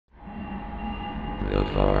The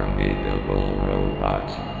formidable robot.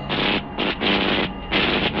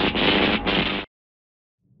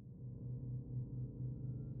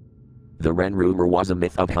 The Ren rumor was a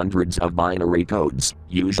myth of hundreds of binary codes,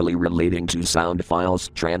 usually relating to sound files,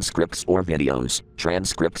 transcripts or videos,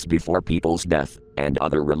 transcripts before people's death, and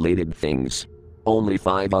other related things. Only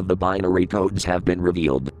 5 of the binary codes have been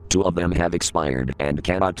revealed, 2 of them have expired and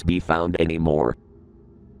cannot be found anymore.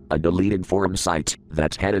 A deleted forum site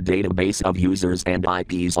that had a database of users and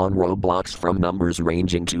IPs on Roblox from numbers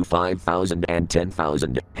ranging to 5,000 and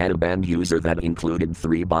 10,000 had a banned user that included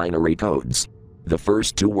 3 binary codes. The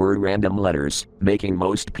first 2 were random letters, making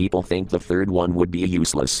most people think the third one would be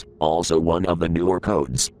useless, also one of the newer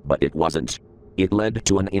codes, but it wasn't. It led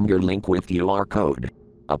to an in-ear link with QR code.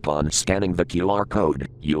 Upon scanning the QR code,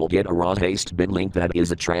 you'll get a raw haste bin link that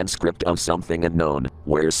is a transcript of something unknown,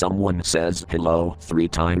 where someone says hello 3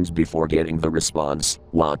 times before getting the response,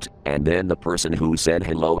 "What?" and then the person who said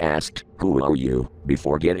hello asked, "Who are you?"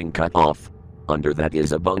 before getting cut off. Under that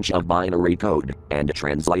is a bunch of binary code, and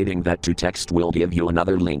translating that to text will give you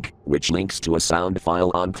another link, which links to a sound file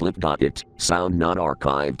on clip.it, sound not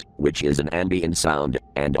archived, which is an ambient sound,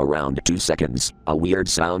 and around 2 seconds, a weird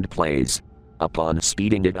sound plays. Upon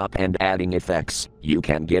speeding it up and adding effects, you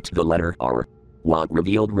can get the letter R. What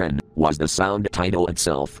revealed Ren was the sound title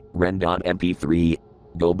itself, Ren.mp3.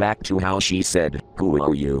 Go back to how she said, "Who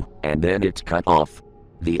are you?" and then it cut off.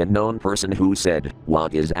 The unknown person who said,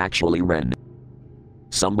 "What is actually Ren?"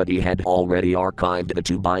 Somebody had already archived the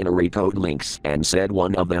 2 binary code links and said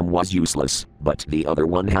one of them was useless, but the other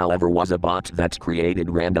one however was a bot that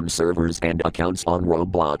created random servers and accounts on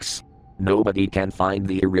Roblox. Nobody can find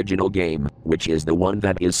the original game, which is the one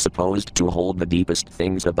that is supposed to hold the deepest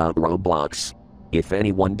things about Roblox. If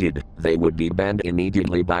anyone did, they would be banned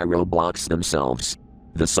immediately by Roblox themselves.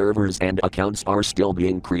 The servers and accounts are still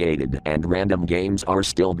being created and random games are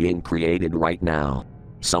still being created right now.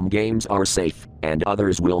 Some games are safe, and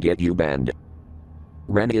others will get you banned.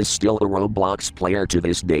 Ren is still a Roblox player to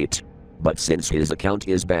this date. But since his account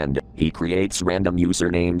is banned, he creates random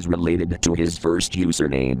usernames related to his first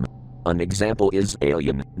username. An example is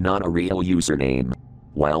Alien, not a real username.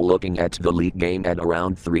 While looking at the leak game at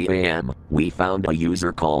around 3 a.m., we found a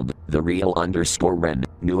user called TheReal_Ren,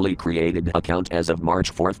 newly created account as of March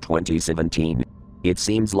 4, 2017. It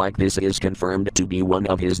seems like this is confirmed to be one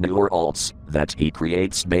of his newer alts that he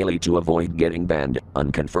creates daily to avoid getting banned,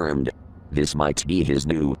 unconfirmed. This might be his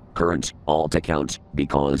new, current, alt account,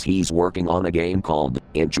 because he's working on a game called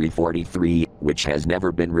Entry 43, which has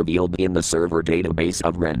never been revealed in the server database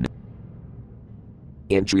of Ren.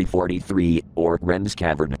 Entry 43, or Ren's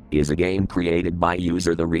Cavern, is a game created by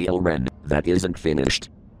user TheRelonReporter that isn't finished.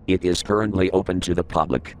 It is currently open to the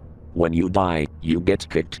public. When you die, you get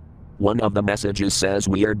kicked. One of the messages says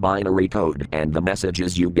weird binary code and the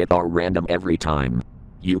messages you get are random every time.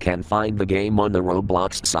 You can find the game on the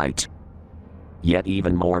Roblox site. Yet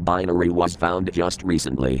even more binary was found just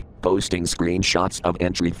recently, posting screenshots of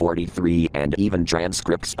Entry 43 and even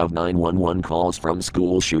transcripts of 911 calls from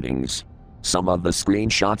school shootings. Some of the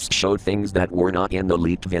screenshots showed things that were not in the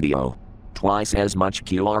leaked video. Twice as much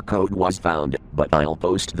QR code was found, but I'll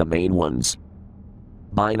post the main ones.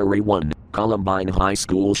 Binary 1, Columbine High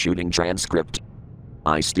School shooting transcript.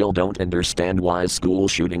 I still don't understand why school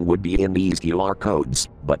shooting would be in these QR codes,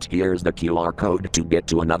 but here's the QR code to get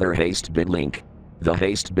to another haste bin link. The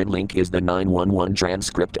haste bin link is the 911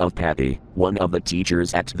 transcript of Patty, one of the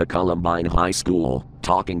teachers at the Columbine High School,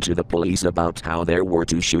 talking to the police about how there were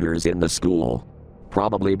 2 shooters in the school.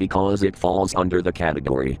 Probably because it falls under the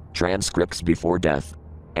category, transcripts before death.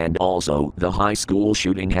 And also, the high school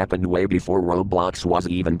shooting happened way before Roblox was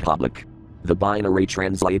even public. The binary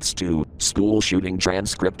translates to, school shooting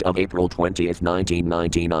transcript of April 20,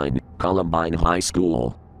 1999, Columbine High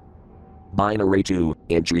School. Binary 2,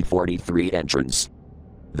 Entry 43 entrance.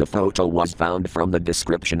 The photo was found from the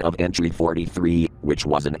description of Entry 43, which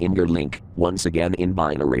was an in-ear link, once again in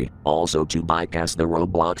binary, also to bypass the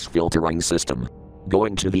Roblox filtering system.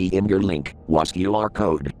 Going to the in-ear link was QR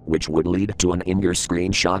code, which would lead to an in-ear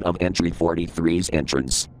screenshot of Entry 43's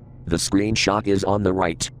entrance. The screenshot is on the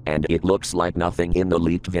right, and it looks like nothing in the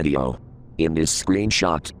leaked video. In this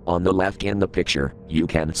screenshot, on the left in the picture, you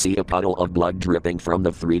can see a puddle of blood dripping from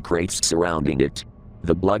the 3 crates surrounding it.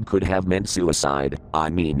 The blood could have meant suicide. I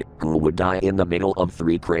mean, who would die in the middle of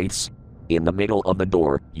 3 crates? In the middle of the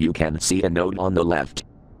door, you can see a note on the left.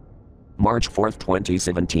 March 4,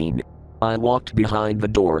 2017. I walked behind the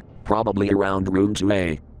door, probably around room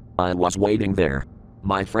 2A. I was waiting there.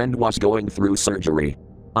 My friend was going through surgery.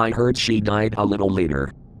 I heard she died a little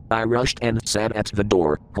later. I rushed and sat at the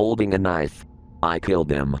door, holding a knife. I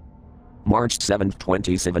killed him. March 7,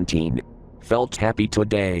 2017. Felt happy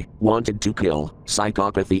today, wanted to kill,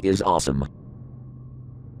 psychopathy is awesome.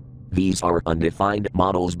 These are undefined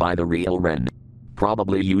models by the real Ren.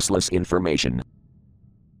 Probably useless information.